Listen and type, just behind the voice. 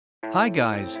Hi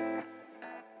guys.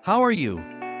 How are you?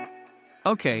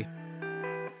 Okay.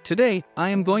 Today, I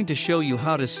am going to show you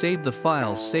how to save the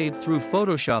files saved through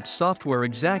Photoshop software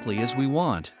exactly as we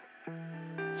want.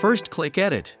 First click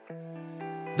Edit.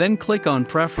 Then click on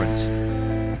Preference.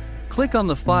 Click on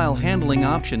the File Handling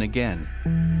option again.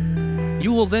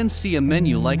 You will then see a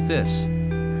menu like this.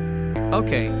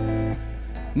 Okay.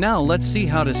 Now let's see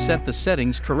how to set the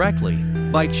settings correctly.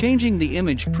 By changing the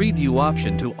image preview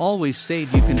option to always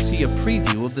save, you can see a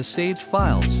preview of the saved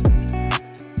files.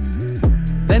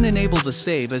 Then enable the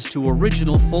Save as to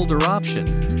Original Folder option.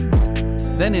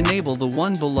 Then enable the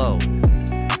one below.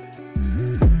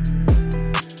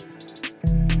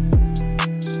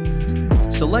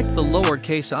 Select the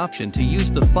lowercase option to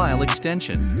use the file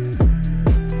extension.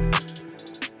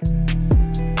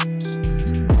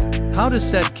 How to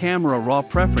set camera raw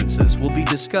preferences will be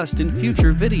discussed in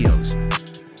future videos.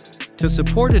 To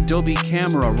support Adobe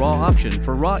Camera Raw option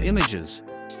for raw images,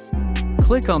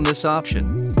 click on this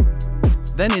option.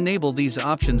 Then enable these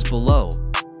options below.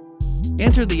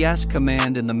 Enter the ASC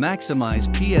command in the Maximize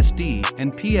PSD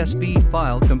and PSB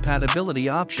file compatibility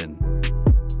option.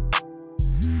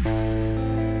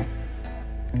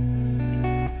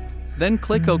 Then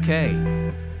click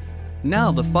OK.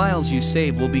 Now the files you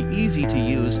save will be easy to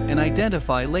use and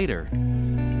identify later.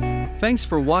 Thanks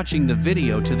for watching the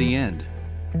video to the end.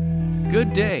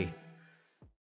 Good day.